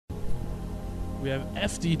We have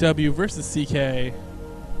FDW versus CK.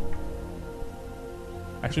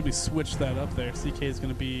 Actually, we switched that up there. CK is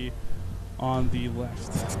going to be on the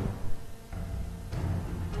left.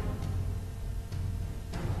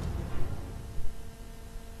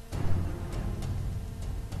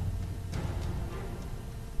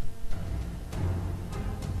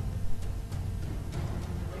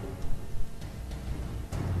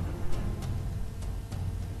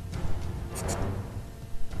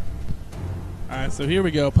 Alright, so here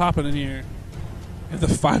we go, popping in here. The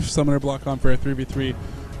 5 summoner block on for a 3v3.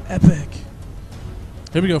 Epic.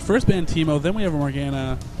 Here we go, first ban Teemo, then we have a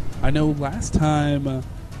Morgana. I know last time,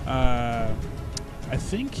 I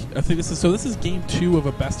think this is game 2 of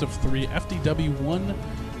a best of 3. FDW won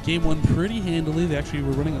game 1 pretty handily. They actually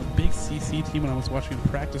were running a big CC team when I was watching them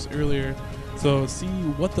practice earlier. So see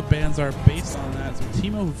what the bans are based on that. So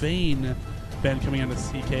Teemo Vayne ban coming out of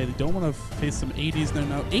CK. They don't want to face some 80s there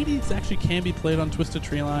now. 80s actually can be played on Twisted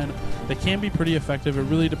Treeline. They can be pretty effective. It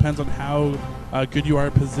really depends on how good you are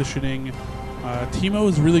at positioning. Teemo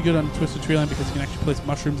is really good on Twisted Treeline because you can actually place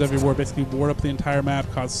mushrooms everywhere, basically ward up the entire map,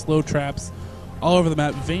 cause slow traps all over the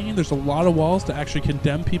map. Vayne, there's a lot of walls to actually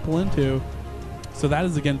condemn people into. So that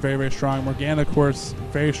is, again, very, very strong. Morgana, of course,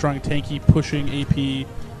 very strong tanky, pushing AP.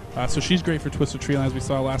 So she's great for Twisted Treeline, as we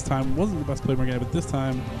saw last time. Wasn't the best player Morgana, but this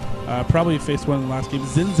time probably faced one in the last game.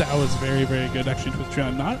 Xin Zhao is very, very good, actually, in Twisted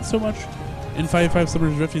Treeline. Not so much in 5v5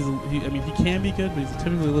 Summoner's Rift. He can be good, but he's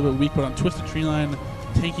typically a little bit weak. But on Twisted Treeline,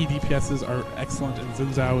 tanky DPSs are excellent, and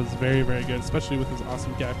Xin Zhao is very, very good, especially with his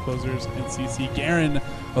awesome gap closers and CC. Garen,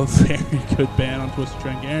 a very good ban on Twisted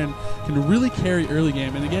Treeline. Garen can really carry early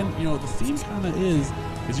game. And again, you know, the theme kind of is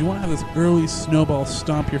you want to have this early snowball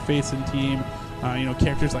stomp your face in team. You know,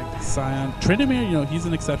 characters like Sion. Tryndamere, you know, he's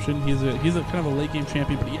an exception. He's a kind of a late game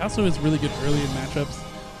champion, but he also is really good early in matchups.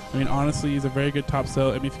 I mean, honestly, he's a very good top sell.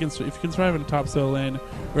 I mean, if you can survive in a top sell lane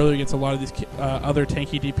early against a lot of these other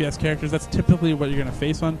tanky DPS characters, that's typically what you're going to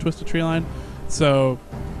face on Twisted Treeline. So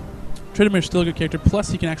Tryndamere's still a good character. Plus,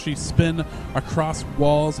 he can actually spin across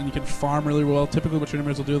walls, and you can farm really well. Typically, what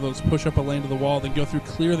Tryndamere's will do, they'll just push up a lane to the wall, then go through,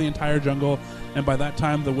 clear the entire jungle, and by that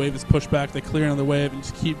time, the wave is pushed back. They clear another wave, and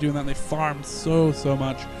just keep doing that. And they farm so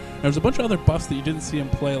much. And there's a bunch of other buffs that you didn't see him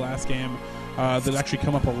play last game that actually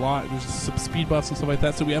come up a lot. There's some speed buffs and stuff like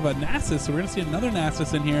that. So we have a Nasus, so we're going to see another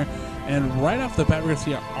Nasus in here. And right off the bat, we're going to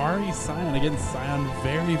see an Ahri Sion. Again, Sion,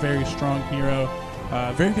 very, very strong hero.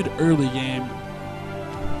 Very good early game.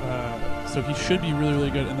 So he should be really, really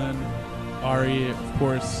good. And then Ahri, of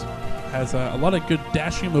course, has a lot of good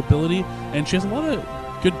dashing and mobility. And she has a lot of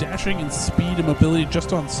good dashing and speed and mobility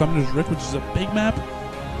just on Summoner's Rift, which is a big map.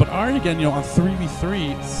 But Ahri, again, you know, on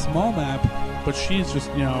 3v3, small map, but she's just,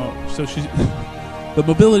 you know, so she's the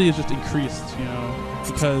mobility is just increased, you know,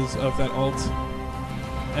 because of that ult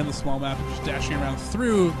and the small map, just dashing around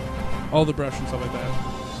through all the brush and stuff like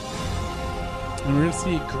that. And we're going to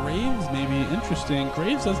see Graves, maybe interesting.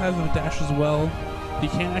 Graves does have a dash as well. He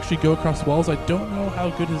can actually go across walls. I don't know how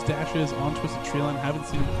good his dash is on Twisted Treeline. Haven't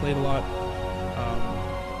seen him played a lot.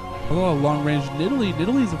 A lot of long range.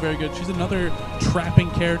 Nidalee is a very good. She's another trapping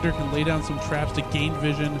character. Can lay down some traps to gain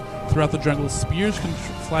vision throughout the jungle. Spears can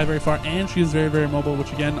fly very far, and she is very, very mobile.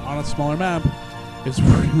 Which again, on a smaller map, is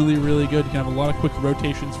really, really good. You can have a lot of quick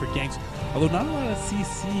rotations for ganks. Although not a lot of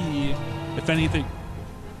CC, if anything,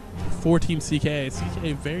 for Team CK.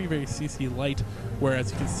 CK very, very CC light.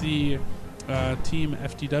 Whereas you can see Team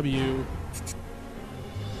FDW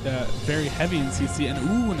very heavy in CC. And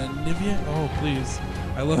ooh, and a Nivea. Oh please.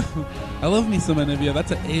 I love me some Anivia.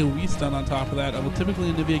 That's an AoE stun on top of that. Well,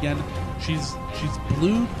 typically Anivia, again, she's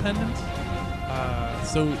blue dependent.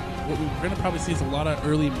 So what we're going to probably see is a lot of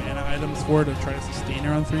early mana items for her to try to sustain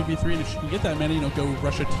her on 3v3. And if she can get that mana, you know, go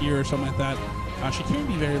rush a tier or something like that, she can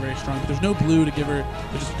be very, very strong. But there's no blue to give her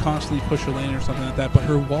to just constantly push her lane or something like that. But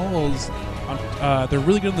her walls, they're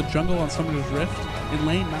really good in the jungle on Summoner's Rift. In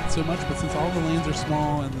lane, not so much, but since all the lanes are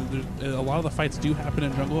small and a lot of the fights do happen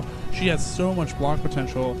in jungle, she has so much block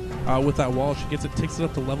potential with that wall. She takes it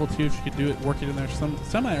up to level 2. She could do it, work it in there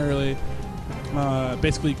semi-early.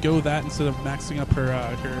 Basically go that instead of maxing up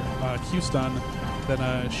her Q stun,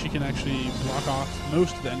 then she can actually block off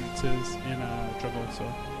most of the entrances in jungle. So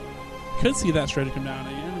could see that strategy come down.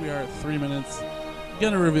 Again, we are at 3 minutes.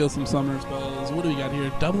 Gonna reveal some summoner spells. What do we got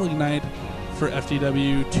here? Double Ignite for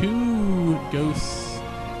FDW, 2 Ghosts,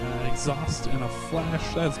 Exhaust, and a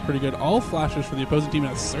Flash. That's pretty good. All flashes for the opposing team,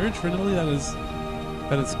 and a Surge for Nidalee.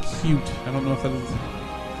 That is cute. I don't know if that is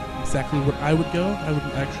exactly what I would go. I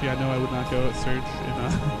know I would not go at Surge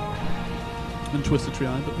in Twisted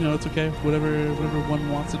Treeline, but you know, it's okay. Whatever one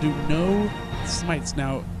wants to do. No smites.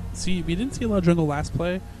 Now, see, we didn't see a lot of jungle last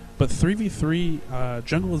play, But 3v3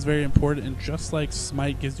 jungle is very important, and just like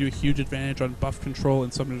Smite gives you a huge advantage on buff control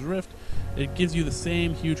in Summoner's Rift, it gives you the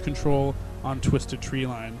same huge control on Twisted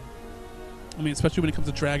Treeline. I mean, especially when it comes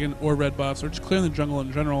to dragon or red buffs, or just clearing the jungle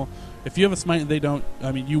in general. If you have a Smite and they don't,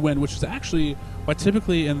 I mean, you win, which is actually what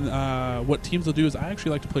typically in what teams will do is I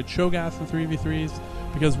actually like to play Cho'Gath in 3v3s,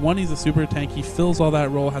 because one, he's a super tank, he fills all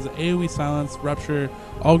that role, has an AoE silence, rupture,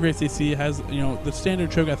 all great CC, has, you know, the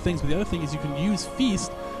standard Cho'Gath things, but the other thing is you can use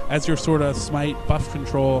Feast as your sort of Smite buff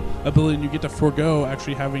control ability, and you get to forego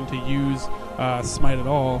actually having to use Smite at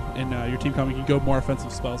all in your team comp. You can go more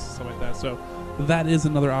offensive spells and stuff like that. So that is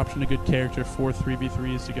another option, a good character for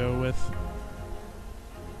 3v3s to go with.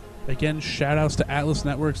 Again, shout-outs to Atlas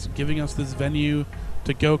Networks giving us this venue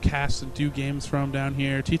to go cast and do games from down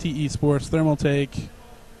here. TT Esports, Thermal Take,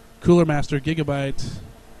 Cooler Master, Gigabyte,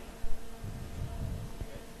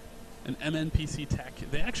 and MNPC Tech.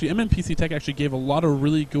 MNPC Tech actually gave a lot of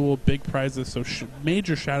really cool big prizes, so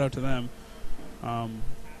major shout-out to them.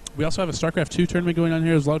 We also have a StarCraft 2 tournament going on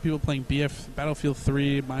here. There's a lot of people playing BF, Battlefield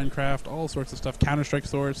 3, Minecraft, all sorts of stuff, Counter-Strike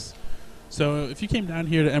Source. So if you came down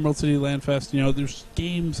here to Emerald City LANFest, you know, there's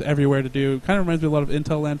games everywhere to do. Kind of reminds me a lot of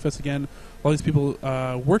Intel LANFest again. All these people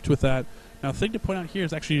worked with that. Now, the thing to point out here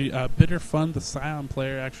is actually Bitter Fun, the Scion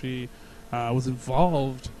player, actually was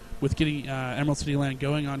involved with getting Emerald City LAN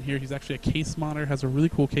going on here. He's actually a case modder, has a really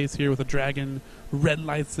cool case here with a dragon, red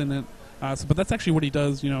lights in it. But that's actually what he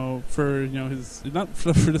does, you know, for, you know, his, not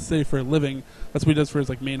for to say for a living. That's what he does for his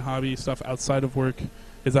like main hobby stuff outside of work.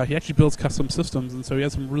 Is he actually builds custom systems, and so he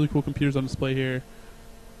has some really cool computers on display here.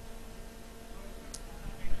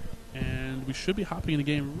 And we should be hopping in the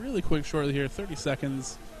game really quick shortly here. 30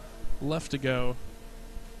 seconds left to go.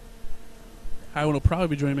 Highwind will probably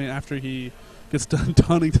be joining me after he gets done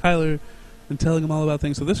taunting Tyler and telling him all about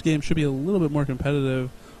things. So this game should be a little bit more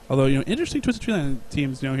competitive. Although, you know, interesting Twisted Treeline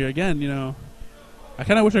teams, you know, here again, you know. I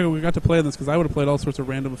kind of wish we got to play this, because I would have played all sorts of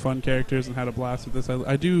random fun characters and had a blast with this.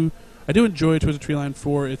 I do enjoy Twisted Treeline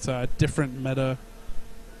for its different meta.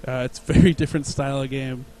 It's very different style of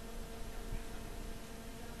game.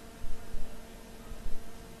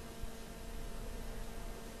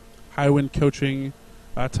 Highwind coaching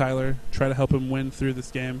Tyler, try to help him win through this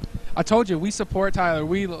game. I told you, we support Tyler.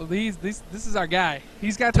 This is our guy.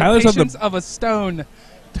 He's got the Tyler's patience of a stone.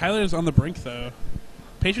 Tyler's on the brink, though.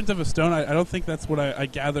 Patience of a stone, I don't think that's what I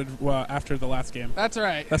gathered after the last game. That's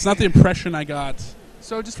right. That's not the impression I got.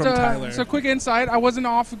 So just from Tyler. So quick insight, I wasn't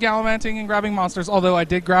off gallivanting and grabbing monsters, although I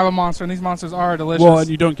did grab a monster, and these monsters are delicious. Well, and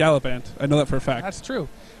you don't gallivant. I know that for a fact. That's true.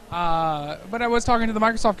 But I was talking to the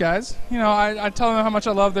Microsoft guys. You know, I tell them how much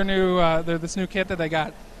I love their new this new kit that they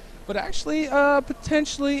got. But actually,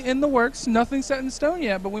 potentially in the works, nothing set in stone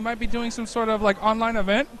yet, but we might be doing some sort of like online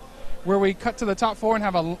event where we cut to the top 4 and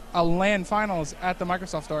have a LAN finals at the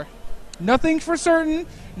Microsoft store. Nothing for certain,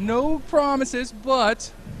 no promises,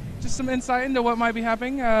 but just some insight into what might be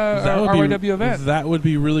happening at our RaiseYourWeaponMedia event. That would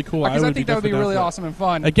be really cool. Because I think that would be really awesome and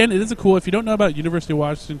fun. Again, it is a cool, if you don't know about University of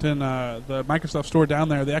Washington, the Microsoft store down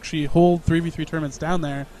there, they actually hold 3v3 tournaments down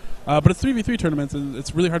there. But it's 3v3 tournaments, and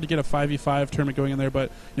it's really hard to get a 5v5 tournament going in there. But,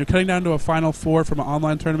 you know, cutting down to a Final Four from an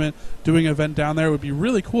online tournament, doing an event down there would be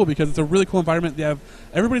really cool, because it's a really cool environment. You have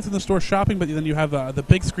everybody's in the store shopping, but then you have the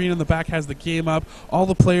big screen in the back has the game up. All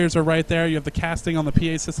the players are right there. You have the casting on the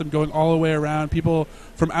PA system going all the way around. People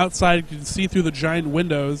from outside can see through the giant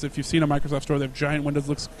windows. If you've seen a Microsoft store, they have giant windows.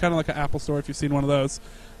 Looks kind of like an Apple store if you've seen one of those.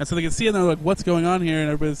 And so they can see in there like what's going on here, and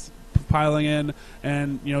everybody's piling in,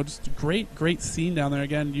 and you know, just great scene down there.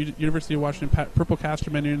 Again, University of Washington Purple Caster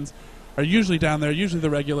Minions are usually down there, usually the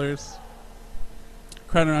regulars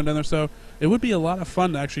crowding around down there. So it would be a lot of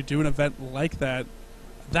fun to actually do an event like that.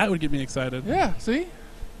 That would get me excited. Yeah, see?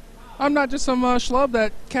 I'm not just some schlub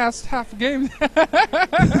that casts half a game.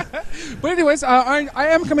 But anyways, I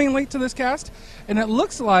am coming late to this cast, and it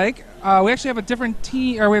looks like we actually have a different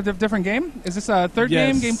team, or we have a different game. Is this a third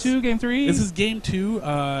game, game 2, game 3? This is game 2,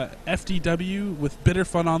 FDW with Bitter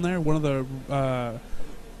Fun on there, one of the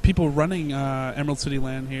people running Emerald City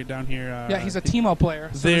LAN here down here. Yeah, he's a Teemo player,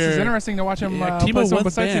 so this is interesting to watch him play Teemo someone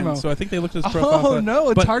was besides banned, Teemo. so I think they looked at his profile. Oh no,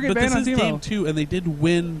 a target ban on But this Teemo. is game 2, and they did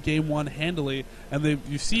win game 1 handily. And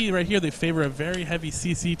you see right here, they favor a very heavy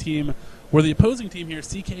CC team, where the opposing team here,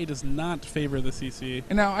 CK, does not favor the CC.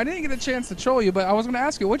 And now, I didn't get a chance to troll you, but I was going to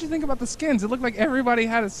ask you, what do you think about the skins? It looked like everybody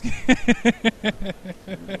had a skin.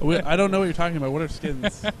 I don't know what you're talking about. What are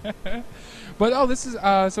skins? But, this is,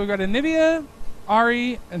 so we got Anivia,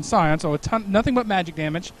 Ari, and Scion, so nothing but magic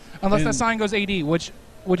damage, unless that Scion goes AD, which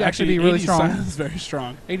would actually be really strong. Scion is very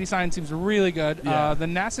strong. AD Scion seems really good. Yeah. The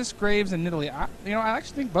Nasus, Graves, and Nidalee. I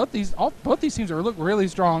actually think both these teams look really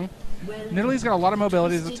strong. Nidalee's got a lot of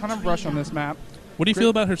mobility. There's a ton of rush on this map. What do you feel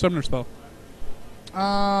about her summoner spell?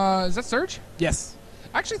 Is that Surge? Yes.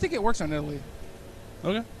 I actually think it works on Nidalee.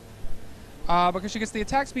 Okay. Because she gets the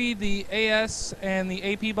attack speed, the AS, and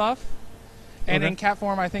the AP buff. And in cat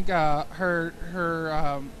form, I think her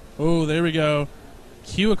oh, there we go.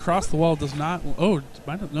 Q across the wall does not... Oh,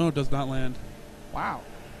 no, it does not land. Wow.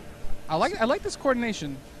 I like this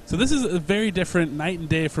coordination. So this is a very different night and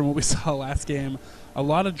day from what we saw last game. A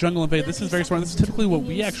lot of jungle invade. This is very smart. This is typically what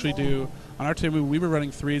we actually do on our team when we were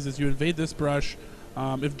running threes, is you invade this brush.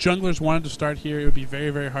 If junglers wanted to start here, it would be very,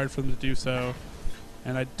 very hard for them to do so.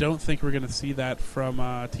 And I don't think we're going to see that from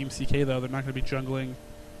Team CK, though. They're not going to be jungling.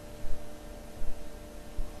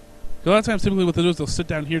 A lot of times, typically what they'll do is they'll sit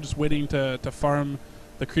down here just waiting to farm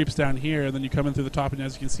the creeps down here, and then you come in through the top, and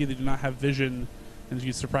as you can see, they do not have vision, and you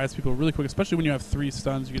can surprise people really quick, especially when you have 3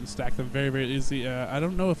 stuns. You can stack them very, very easily. I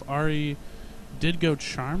don't know if Ari did go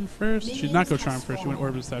Charm first. She did not go Charm first. She went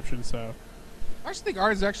Orb Deception, so... I actually think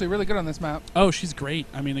Ari's actually really good on this map. Oh, she's great.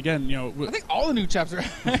 I mean, again, you know... I think all the new chaps are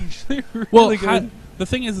actually really good. The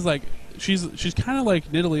thing is like, she's kind of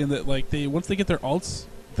like Nidalee in that, like, once they get their ults,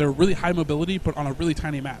 they're really high mobility, but on a really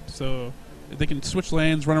tiny map. So they can switch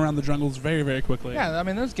lanes, run around the jungles very, very quickly. Yeah, I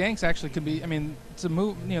mean, those ganks actually could be... I mean, to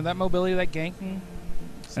move, you know, that mobility, that ganking...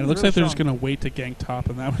 And it looks like they're just going to wait to gank top,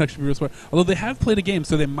 and that would actually be real smart. Although they have played a game,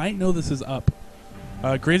 so they might know this is up.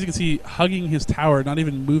 Graves, you can see, hugging his tower, not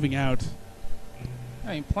even moving out.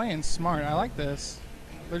 I mean, playing smart. I like this.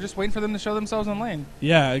 They're just waiting for them to show themselves in lane.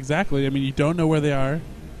 Yeah, exactly. I mean, you don't know where they are.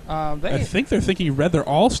 I think they're thinking red. They're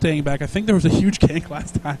all staying back. I think there was a huge gank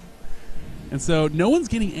last time. And so no one's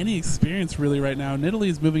getting any experience really right now. Nidalee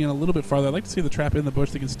is moving in a little bit farther. I'd like to see the trap in the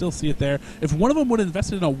bush. They can still see it there. If one of them would have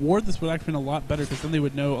invested in a ward, this would have actually been a lot better, because then they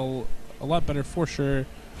would know a lot better for sure.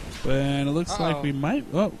 And it looks like we might...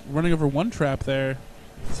 Oh, running over one trap there.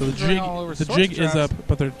 So the jig is up,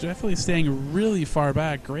 but they're definitely staying really far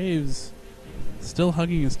back. Graves still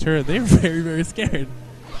hugging his turret. They're very, very scared.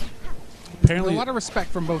 Apparently, a lot of respect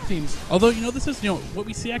from both teams. Although, you know, this is, you know, what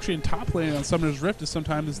we see actually in top lane on Summoner's Rift is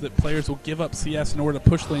sometimes that players will give up CS in order to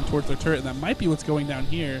push lane towards their turret, and that might be what's going down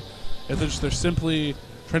here. They're simply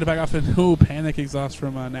trying to back off, and no panic exhaust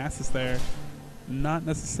from Nasus there. Not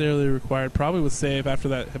necessarily required. Probably was safe after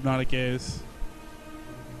that hypnotic gaze.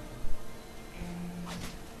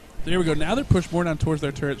 There we go. Now they're pushed more down towards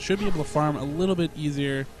their turret. Should be able to farm a little bit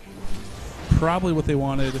easier. Probably what they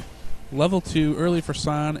wanted. Level 2 early for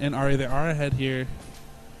San and Ari. They are ahead here.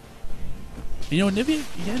 You know, Nivea,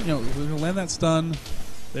 again, you know, we're going to land that stun.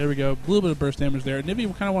 There we go. A little bit of burst damage there.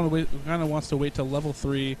 Nivea kind of wants to wait till level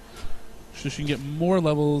 3 so she can get more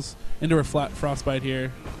levels into her flat frostbite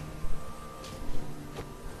here.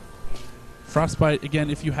 Frostbite, again,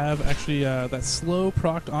 if you have actually that slow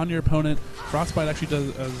proc on your opponent, Frostbite actually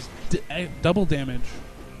does double damage.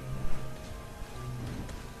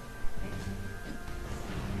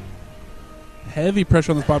 Heavy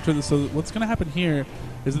pressure on this bottom turret. So what's going to happen here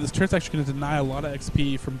is that this turret's actually going to deny a lot of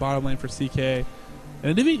XP from bottom lane for CK.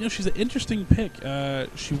 And Nivea, you know, she's an interesting pick.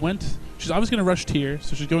 She's obviously going to rush tier,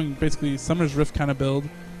 so she's going basically Summoner's Rift kind of build.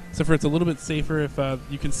 Except for it's a little bit safer if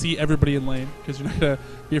you can see everybody in lane, because you're not going to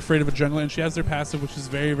be afraid of a jungler. And she has their passive, which is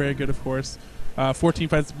very, very good, of course. 14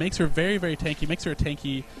 fights makes her very, very tanky, makes her a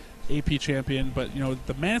tanky AP champion. But, you know,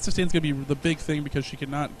 the mana sustain is going to be the big thing, because she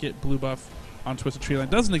cannot get blue buff on Twisted Tree Line.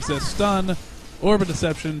 Doesn't exist. Stun, Orb of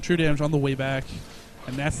Deception, true damage on the way back.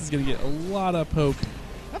 And Nasus is going to get a lot of poke.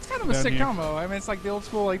 That's kind of a sick combo. I mean, it's like the old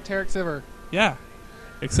school, like, Tarek Sivir. Yeah.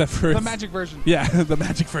 Except for... the magic version. Yeah, the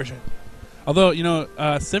magic version. Although, you know,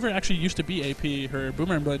 Sivir actually used to be AP. Her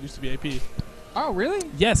Boomerang Blade used to be AP. Oh, really?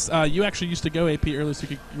 Yes, you actually used to go AP early, so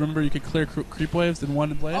you could clear creep waves in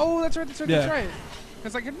one blade. Oh, that's right, that's right.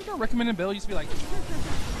 Because, like, didn't your recommended build used to be like...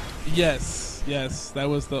 Yes, that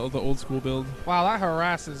was the old school build. Wow, that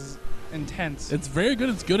harass is intense. It's very good.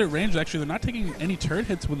 It's good at range, actually. They're not taking any turret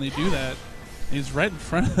hits when they do that. And he's right in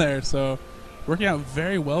front of there, so working out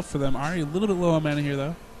very well for them. Ari a little bit low on mana here,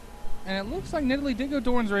 though. And it looks like Nidalee did go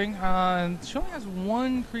Doran's Ring. She only has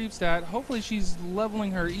one creep stat. Hopefully she's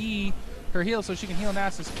leveling her her heal, so she can heal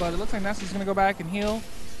Nasus. But it looks like Nasus is going to go back and heal.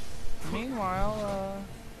 Meanwhile,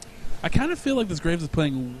 I kind of feel like this Graves is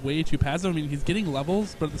playing way too passive. I mean, he's getting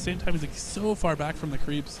levels, but at the same time, he's like so far back from the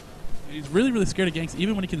creeps. He's really, really scared of ganks,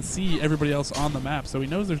 even when he can see everybody else on the map. So he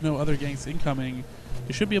knows there's no other ganks incoming.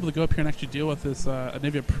 He should be able to go up here and actually deal with this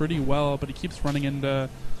Anivia pretty well, but he keeps running into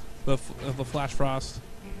the Flash Frost.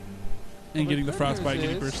 And getting the frostbite,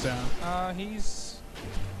 getting burst down. He's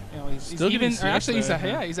still even. Actually, he's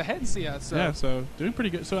ahead in CS. So. Yeah, so doing pretty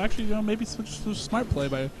good. So actually, you know, maybe some smart play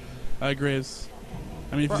by Graves.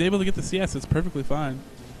 I mean, if he's able to get the CS, it's perfectly fine.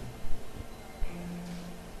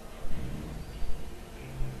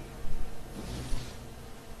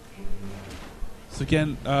 So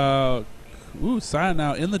again, Sion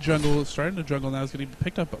now in the jungle, starting to jungle now. Is going to be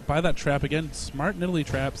picked up by that trap again. Smart Nidalee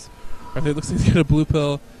traps. Right there, looks like he's got a blue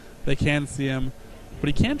pill. They can see him, but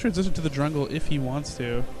he can transition to the jungle if he wants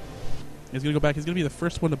to. He's going to go back. He's going to be the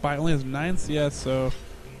first one to buy. Only has 9 CS, so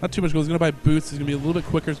not too much gold. He's going to buy boots. He's going to be a little bit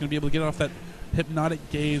quicker. He's going to be able to get off that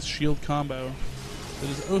hypnotic gaze shield combo that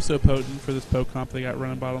is oh so potent for this poke comp they got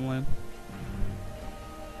running bottom lane.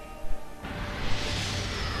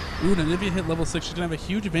 Ooh, and Anivia hit level 6. She's going to have a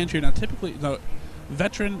huge advantage here. Now, typically,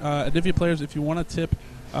 veteran Anivia players, if you want to tip,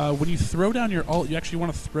 when you throw down your ult, you actually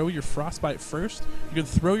want to throw your Frostbite first. You can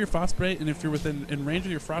throw your Frostbite, and if you're in range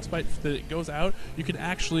of your Frostbite that it goes out, you can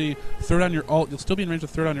actually throw down your ult. You'll still be in range to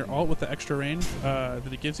throw down your ult with the extra range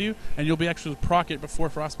that it gives you, and you'll be actually proc it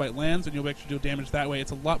before Frostbite lands, and you'll actually do damage that way.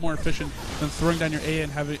 It's a lot more efficient than throwing down your AoE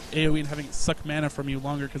and having it suck mana from you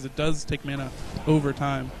longer, because it does take mana over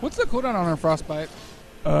time. What's the cooldown on our Frostbite?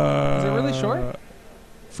 Is it really short?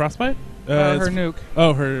 Frostbite? Her nuke.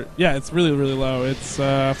 Oh, yeah, it's really, really low. It's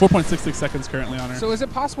 4.66 seconds currently on her. So is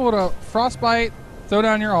it possible to Frostbite, throw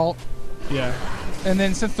down your ult? Yeah. And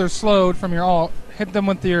then since they're slowed from your ult, hit them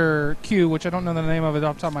with your Q, which I don't know the name of it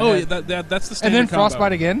off the top of my head. Oh, yeah, that's the standard and then combo.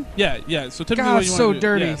 Frostbite again? Yeah. So typically God, what you so want to do,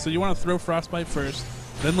 dirty. Yeah, so you want to throw Frostbite first,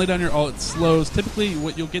 then lay down your ult. It slows. Typically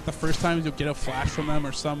what you'll get the first time is you'll get a flash from them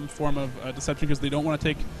or some form of deception, because they don't want to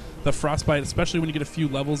take the Frostbite, especially when you get a few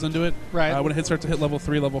levels into it. Right. When it starts to hit level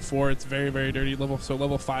 3, level 4, it's very, very dirty. So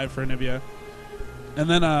level 5 for Anivia. And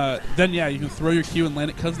then yeah, you can throw your Q and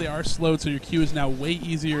land it, because they are slowed, so your Q is now way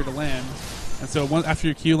easier to land. And so after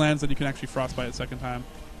your Q lands, then you can actually Frostbite a second time.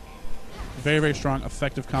 Very, very strong,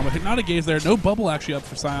 effective combo. Hypnotic Gaze there. No bubble actually up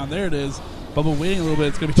for Sion. There it is. Bubble waiting a little bit.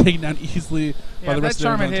 It's going to be taken down easily by the rest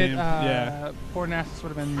of their own team. Yeah, poor Nasus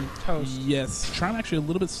would have been toast. Yes. Charm actually a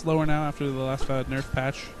little bit slower now after the last nerf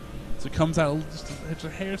patch. So it comes out just a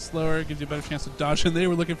hair slower, gives you a better chance to dodge. And they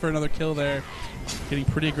were looking for another kill there. Getting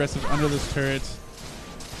pretty aggressive under this turret.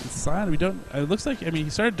 And Sion, it looks like, he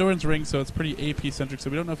started Doran's Ring, so it's pretty AP-centric, so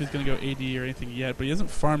we don't know if he's going to go AD or anything yet, but he isn't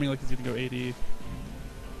farming like he's going to go AD.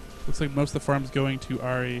 Looks like most of the farm's going to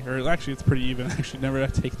Ahri. Or actually, it's pretty even. Actually, never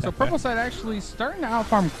take that. So Purple Side actually starting to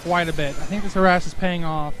outfarm quite a bit. I think this harass is paying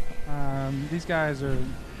off. These guys are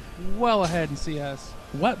well ahead in CS.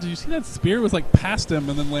 What? Did you see that spear was like past him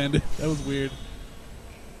and then landed? That was weird.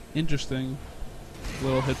 Interesting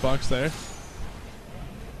little hitbox there.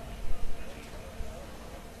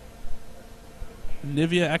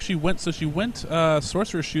 Nivea actually went, she went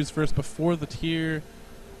Sorcerer's Shoes first before the tier.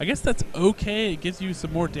 I guess that's okay. It gives you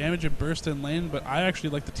some more damage and burst in lane, but I actually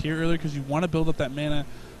like the tier earlier because you want to build up that mana,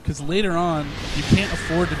 because later on you can't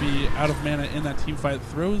afford to be out of mana in that team fight. It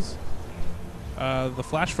throws the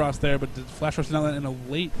Flash Frost there, but the Flash Frost did not land in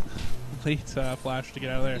a late flash to get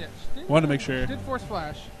out of there. Yeah, Wanted to make sure. Did force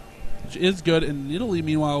flash. Which is good. And Nidalee,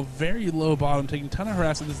 meanwhile, very low bottom, taking a ton of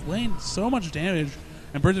harass in this lane, so much damage.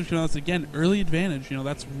 And Birds of Prey, that's again early advantage.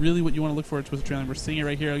 That's really what you want to look for at Twisted Tree Line. We're seeing it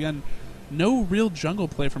right here again. No real jungle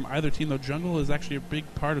play from either team, though. Jungle is actually a big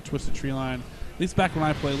part of Twisted Tree Line. At least back when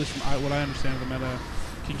I play, at least from what I understand of the meta,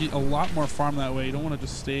 you can get a lot more farm that way. You don't want to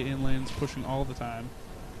just stay in lanes pushing all the time.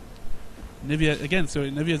 Nivea, again, so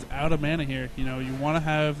Nivea's out of mana here. You want to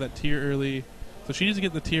have that tier early. So she needs to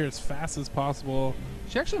get the tier as fast as possible.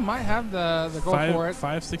 She actually might have the goal for it.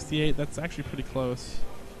 568, that's actually pretty close.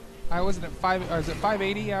 I wasn't at 5, or is it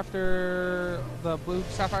 580 after the blue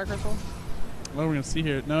Sapphire Crystal? What are we going to see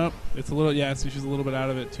here? Nope. It's a little, so she's a little bit out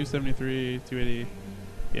of it. 273, 280.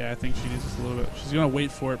 Yeah, I think she needs just a little bit. She's going to wait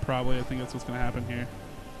for it, probably. I think that's what's going to happen here.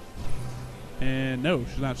 And no,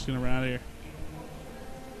 she's not. She's going to run out of here.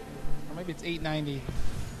 Or maybe it's 890.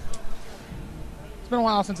 It's been a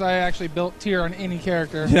while since I actually built tier on any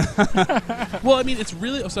character. Yeah. Well, it's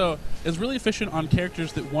really efficient on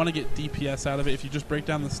characters that want to get DPS out of it. If you just break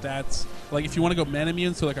down the stats, like if you want to go mana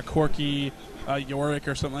immune, so like a Corki, Yorick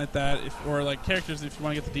or something like that, or like characters, if you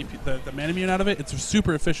want to get the mana immune out of it, it's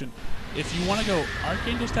super efficient. If you want to go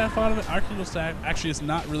Archangel Staff out of it, Archangel Staff actually is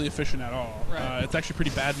not really efficient at all. Right. It's actually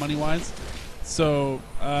pretty bad money-wise. So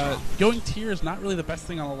going tier is not really the best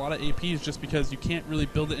thing on a lot of APs, just because you can't really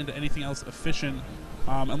build it into anything else efficient.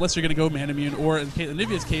 Unless you're going to go mana immune, or in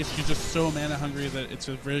Nivea's case, she's just so mana hungry that it's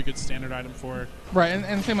a very good standard item for her. Right,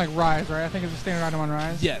 and same like Rise, right? I think it's a standard item on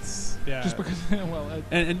Rise. Yes, yeah. Just because,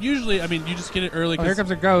 and usually, you just get it early. Oh, here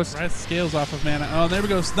comes a Ghost. Rise scales off of mana. Oh, there we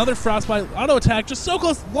go. Another Frostbite auto attack, just so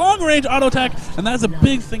close, long range auto attack, and that's a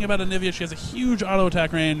big thing about Anivia. She has a huge auto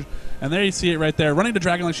attack range, and there you see it right there, running to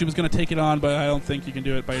Dragon like she was going to take it on, but I don't think you can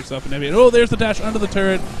do it by yourself, Anivia. Oh, there's the dash under the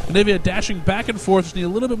turret. Anivia dashing back and forth. Just need a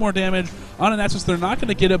little bit more damage on a Nasus. They're not not going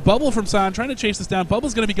to get it. Bubble from Sion trying to chase this down.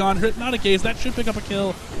 Bubble's going to be gone. Hypnotic Gaze, that should pick up a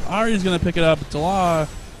kill. Ari's going to pick it up. Delaw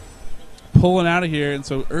pulling out of here, and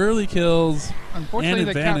so early kills. Unfortunately, and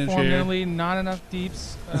the advantage cat form here. nearly not enough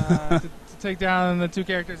deeps to take down the 2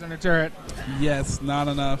 characters in the turret. Yes, not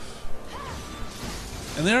enough.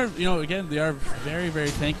 And they are, again, they are very, very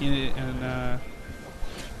tanky, and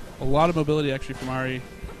a lot of mobility actually from Ari,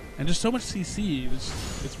 and just so much CC.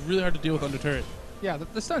 It's really hard to deal with under turret. Yeah,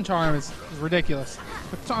 the stun charm is ridiculous.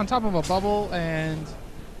 It's on top of a bubble and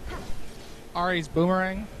Ari's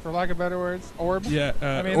boomerang, for lack of better words. Orb. Yeah,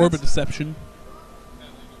 I mean, Orb of Deception.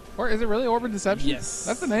 Or is it really Orb of Deception? Yes.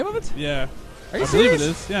 That's the name of it? Yeah. Are you I serious? believe it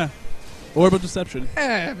is, yeah. Orb of Deception.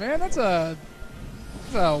 Yeah, man, that's a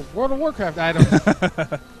World of Warcraft item.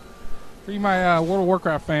 For you, my World of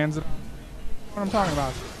Warcraft fans, what I'm talking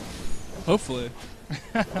about. Hopefully.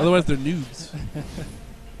 Otherwise, they're noobs.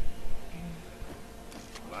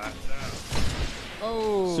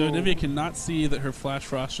 Oh. So Nivea cannot see that her Flash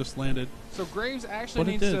Frost just landed. So Graves actually What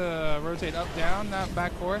it needs did. to rotate up, down, not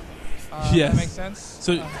back, forth. Yes. That makes sense.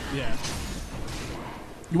 So, yeah.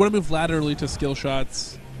 You want to move laterally to skill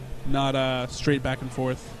shots, not straight back and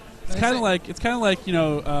forth. It's kind of like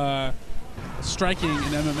striking in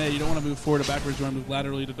MMA. You don't want to move forward or backwards. You want to move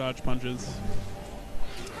laterally to dodge punches.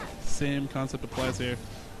 Same concept applies here.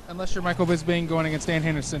 Unless you're Michael Bisping going against Dan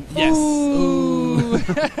Henderson. Yes. Ooh.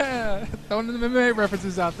 Throwing the MMA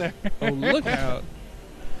references out there. Oh, look out.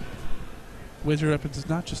 Wizard Weapons does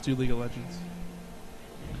not just do League of Legends.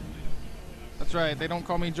 That's right. They don't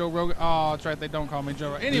call me Joe Rogan. Oh, that's right. They don't call me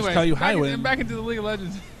Joe Rogan. Anyway, call you back, Highwind. back into the League of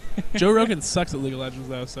Legends. Joe Rogan sucks at League of Legends,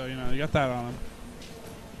 though, so, you got that on him.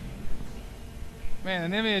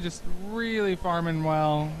 Man, Anivia just really farming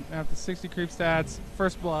well. After 60 creep stats,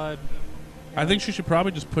 first blood. I think she should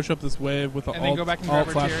probably just push up this wave with the And then alt, go back and grab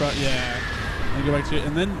her flash tier. shot. Yeah. And go back to it.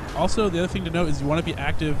 And then also the other thing to note is you want to be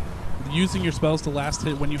active using your spells to last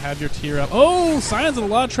hit when you have your tier up. Oh, Sion's in a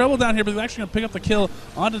lot of trouble down here, but he's actually going to pick up the kill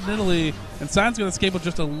onto Nidalee. And Sion's going to escape with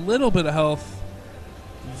just a little bit of health.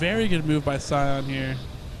 Very good move by Sion here.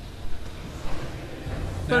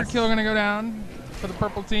 Third kill going to go down for the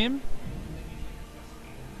purple team.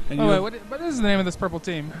 And Oh, wait, what is the name of this purple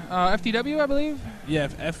team? FDW, I believe? Yeah,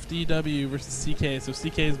 FDW versus CK. So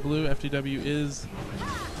CK is blue, FDW is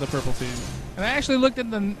the purple team. And I actually looked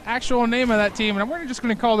at the actual name of that team, and we're just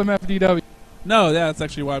going to call them FDW. No, yeah, that's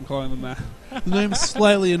actually why I'm calling them that. The name's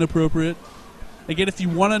slightly inappropriate. Again, if you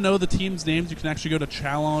want to know the team's names, you can actually go to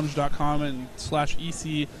challenge.com and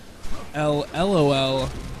 /ECLLOL.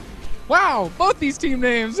 Wow, both these team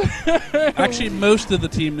names. Actually, most of the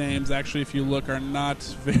team names, actually, if you look, are not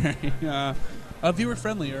very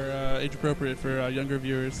viewer-friendly or age-appropriate for younger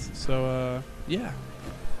viewers. So, yeah.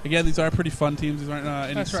 Again, these are pretty fun teams. These aren't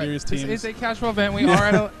any That's right. serious teams. This is a casual event. We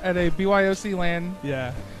are at a BYOC LAN.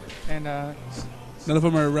 Yeah. And none of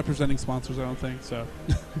them are representing sponsors, I don't think. So,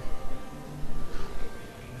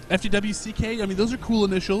 FDWCK. I mean, those are cool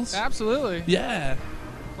initials. Absolutely. Yeah.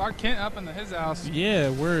 Clark Kent up in his house. Yeah.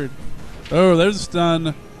 Word. Oh, there's a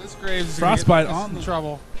stun. This Graves is Frostbite gonna get on in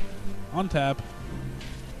trouble. On tap.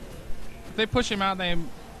 If they push him out, they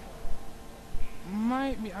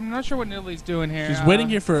might be. I'm not sure what Nidalee's doing here. She's waiting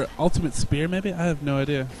here for ultimate spear. Maybe I have no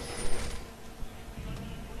idea.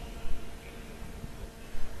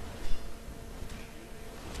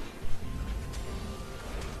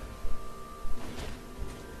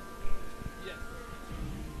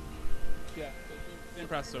 Same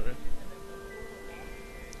process over.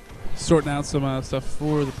 Sorting out some stuff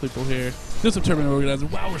for the people here. Do some tournament organizing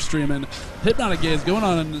while we're streaming. Hypnotic Gaze going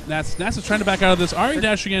on in Nats. Nats is trying to back out of this. Ari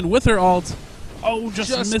dashing in with her ult. Oh, just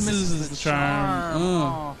misses the charm.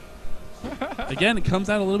 Oh. Again, it comes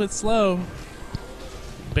out a little bit slow.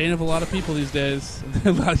 Bane of a lot of people these days.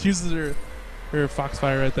 Uses her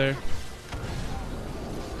Foxfire right there.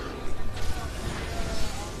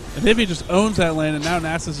 And Nivea just owns that lane, and now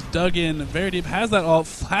Nasa's dug in very deep, has that ult,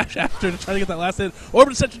 flash after to try to get that last hit. Orb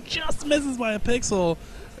Deception just misses by a pixel.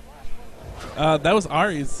 That was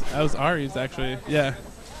Ari's. That was Ari's, actually. Yeah.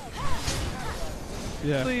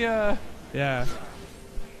 Yeah. Yeah.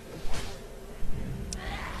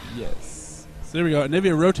 Yes. So there we go.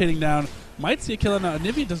 Nivea rotating down. Might see a kill now.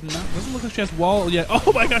 Nivea doesn't look like she has wall yet.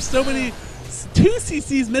 Oh my gosh, so many 2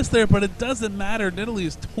 CCs missed there, but it doesn't matter. Nidalee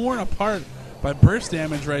is torn apart by burst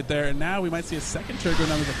damage right there, and now we might see a second turret go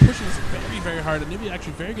down. They're pushing this very, very hard, and Nivea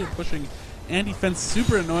actually very good at pushing and defense.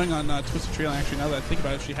 Super annoying on Twisted Trail. Actually, now that I think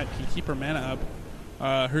about it, if she can keep her mana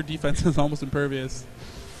up, her defense is almost impervious.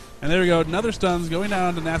 And there we go, another stuns going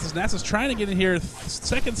down to Nasus. Nasus trying to get in here,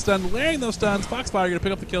 second stun, layering those stuns. Foxfire going to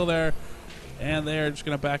pick up the kill there, and they're just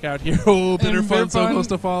going to back out here. Oh, Bitter Fun so close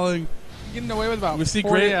to falling. getting away with about We see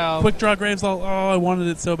 40 health. quick draw Graves. Oh, I wanted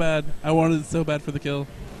it so bad. I wanted it so bad for the kill.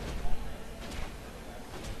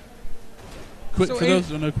 For those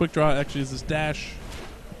who don't know, quick draw actually is his dash,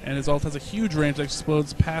 and his ult has a huge range that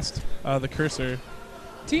explodes past the cursor.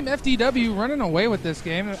 Team FDW running away with this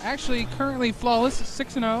game. Actually, currently flawless,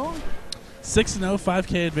 6-0. 6-0,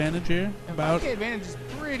 5K advantage here. And 5K advantage is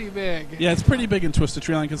pretty big. Yeah, it's pretty big in Twisted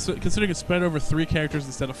Tree Line, considering it's spread over 3 characters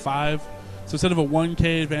instead of 5. So instead of a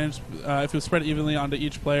 1K advantage, if it was spread evenly onto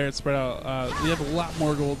each player, it's spread out. You have a lot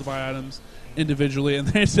more gold to buy items individually,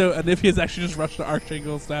 and Nifty has actually just rushed to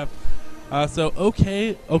Archangel Staff. So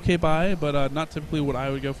okay buy, but not typically what I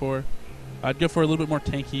would go for. I'd go for a little bit more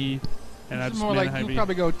tanky, and I'd just more like you'd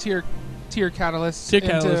probably go tier catalyst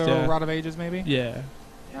into Rod of Ages maybe. Yeah,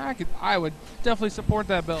 I would definitely support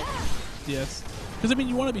that build. Yes, because I mean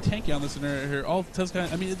you want to be tanky on this, and her ult does kind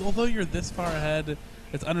of. I mean, although you're this far ahead,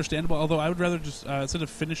 it's understandable. Although I would rather just instead of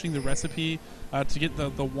finishing the recipe to get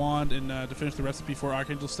the wand and to finish the recipe for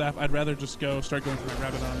Archangel Staff, I'd rather just start going for the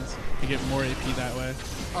Rabadons to get more AP that way.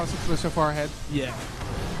 Oh, since we're so far ahead. Yeah.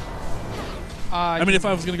 I mean, if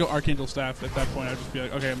I was going to go Archangel Staff at that point, I'd just be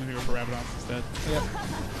like, okay, I'm going to go for Rabadons instead. Yep.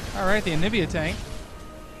 All right, the Anivia tank.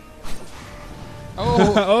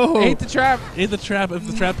 Oh, ate the trap. Ate the trap. If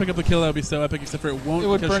the trap pick up the kill, that would be so epic, except for it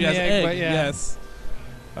won't because she has egg. But yeah. Yes.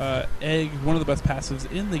 Egg, one of the best passives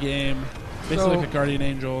in the game. Basically like a Guardian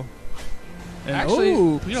Angel. And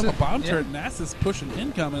actually, picking up a bomb turret. Nasus pushing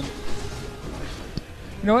incoming.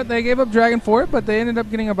 You know what? They gave up Dragon for it, but they ended up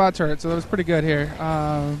getting a bot turret, so that was pretty good here.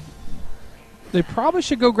 They probably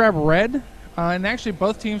should go grab red, and actually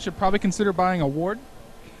both teams should probably consider buying a ward.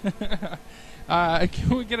 Can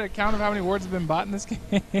we get a count of how many wards have been bought in this game?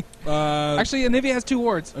 Actually, Anivia has 2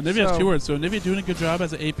 wards. Anivia has 2 wards, so Anivia doing a good job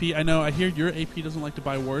as an AP. I know, I hear your AP doesn't like to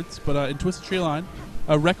buy wards, but in Twisted Tree Line,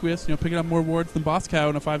 Requies, picking up more wards than Boss Cow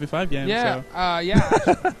in a 5v5 game. Yeah, so.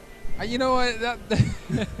 yeah. You know what?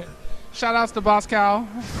 Shout outs to Boss Cow.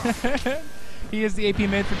 He is the AP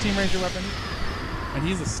mid for Team Raise Your Weapon. And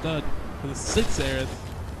he's a stud with a 6 Aerith,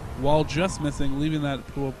 while just missing, leaving that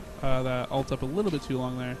pool, that ult up a little bit too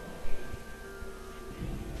long there.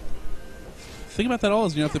 The thing about that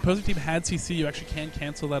ult is, if the opposing team had CC, you actually can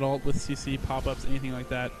cancel that ult with CC, pop-ups, anything like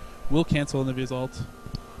that. Will cancel Anivia's ult.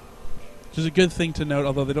 Which is a good thing to note,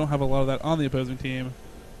 although they don't have a lot of that on the opposing team.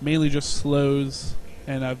 Mainly just slows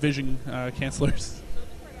and vision cancelers.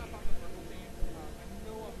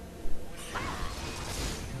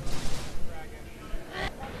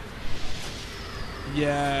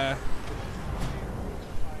 Yeah.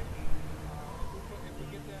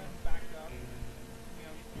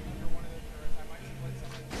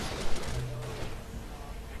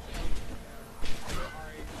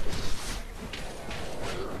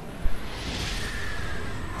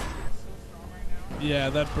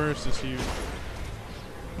 Yeah, that burst is huge.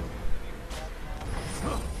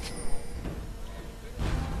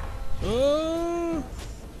 Oh!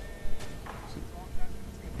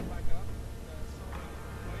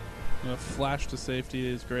 Flash to safety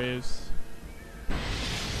is Graves.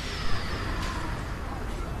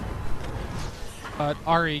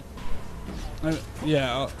 Ari.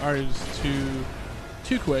 Yeah, Ari is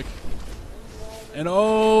too quick. And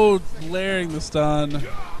layering the stun.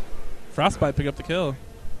 Frostbite pick up the kill.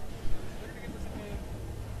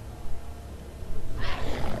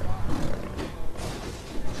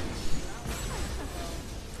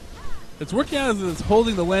 It's working out as it's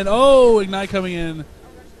holding the land. Oh, Ignite coming in.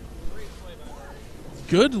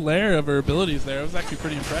 Good layer of her abilities there. It was actually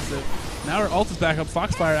pretty impressive. Now her ult is back up.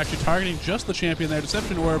 Foxfire actually targeting just the champion there.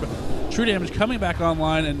 Deception Orb. True damage coming back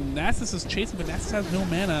online, and Nasus is chasing, but Nasus has no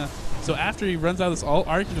mana. So after he runs out of this ult,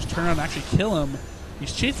 Ari can just turn around and actually kill him.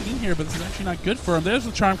 He's chasing in here, but this is actually not good for him. There's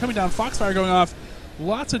the charm coming down. Foxfire going off.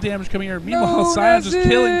 Lots of damage coming here. Meanwhile, Sion just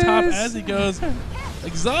killing top as he goes.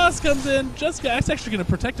 Exhaust comes in. That's actually going to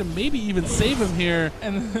protect him, maybe even save him here.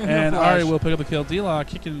 And Ari will pick up the kill. D-Law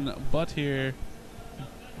kicking butt here.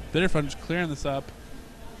 Bitterfront just clearing this up.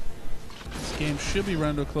 This game should be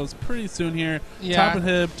run to a close pretty soon here. Yeah. Top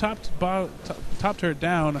inhib, top turret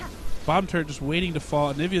down. Bottom turret just waiting to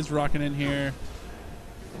fall. Nivea's rocking in here.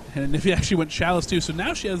 And Nivea actually went Chalice too, so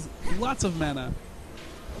now she has lots of mana.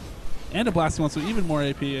 And a blasting one, so even more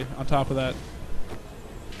AP on top of that.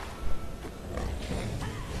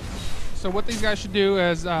 So what these guys should do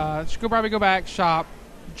is should probably go back, shop.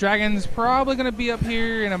 Dragon's probably going to be up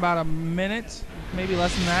here in about a minute, maybe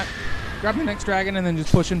less than that. Grab the next dragon and then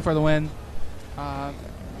just push in for the win. I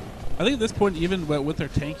think at this point, even with their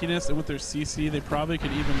tankiness and with their CC, they probably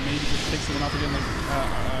could even maybe just take someone off again. Like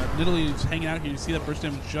Nidalee is hanging out here. You see that burst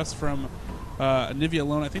damage just from Anivia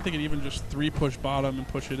alone, I think they can even just 3-push bottom and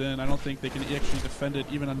push it in. I don't think they can actually defend it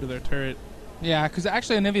even under their turret. Yeah, because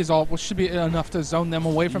actually Anivia's ult should be enough to zone them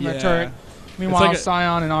away from their Yeah. turret. Meanwhile, like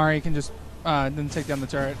Scion and Ari can just then take down the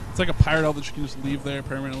turret. It's like a pirate ult that you can just leave there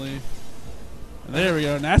permanently. And there we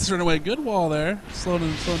go. Nasus run away. Good wall there.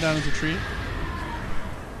 Slowing down his retreat.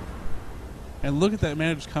 And look at that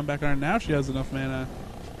mana just come back on. Now she has enough mana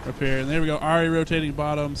up here. And there we go. Ari rotating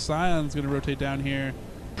bottom. Scion's going to rotate down here.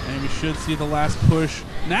 And we should see the last push.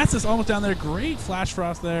 Nasus almost down there. Great Flash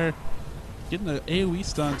Frost there. Getting an AoE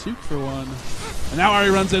stun, 2 for 1. And now Ari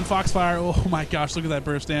runs in. Foxfire. Oh my gosh, look at that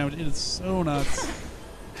burst damage. It is so nuts.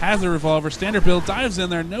 Has a revolver. Standard build. Dives in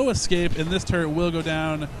there. No escape. And this turret will go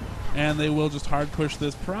down. And they will just hard push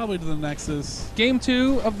this probably to the Nexus. Game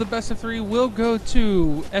 2 of the best of 3 will go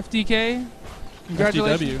to FDK.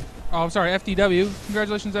 Congratulations. FDW. Oh, I'm sorry, FDW.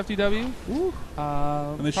 Congratulations, FDW. Ooh.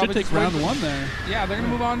 And they should take round 1 there. Yeah, they're going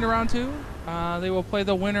to move on to round 2. They will play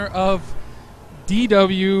the winner of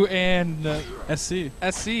DW and SC.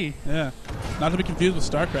 SC. Yeah. Not to be confused with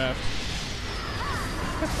StarCraft.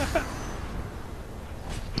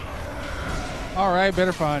 All right,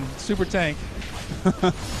 better fun. Super tank.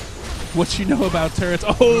 What you know about turrets.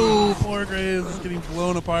 Oh, poor Graves is getting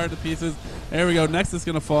blown apart to pieces. There we go. Next is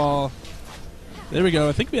going to fall. There we go.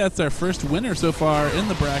 I think that's our first winner so far in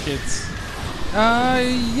the brackets.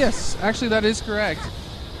 Yes, actually that is correct.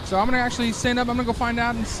 So I'm going to actually stand up. I'm going to go find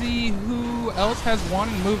out and see who else has won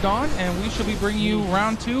and moved on, and we shall be bringing you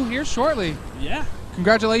round 2 here shortly. Yeah.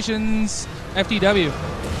 Congratulations, FDW.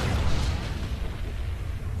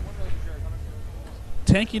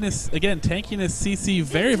 Tankiness, again, CC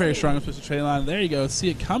very, very strong with Mr. Traylon. There you go. See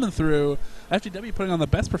it coming through. FDW putting on the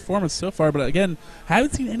best performance so far, but again,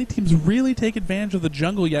 haven't seen any teams really take advantage of the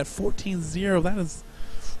jungle yet. 14-0.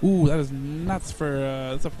 That is nuts for,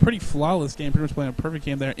 that's a pretty flawless game. Pretty much playing a perfect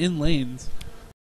game there in lanes.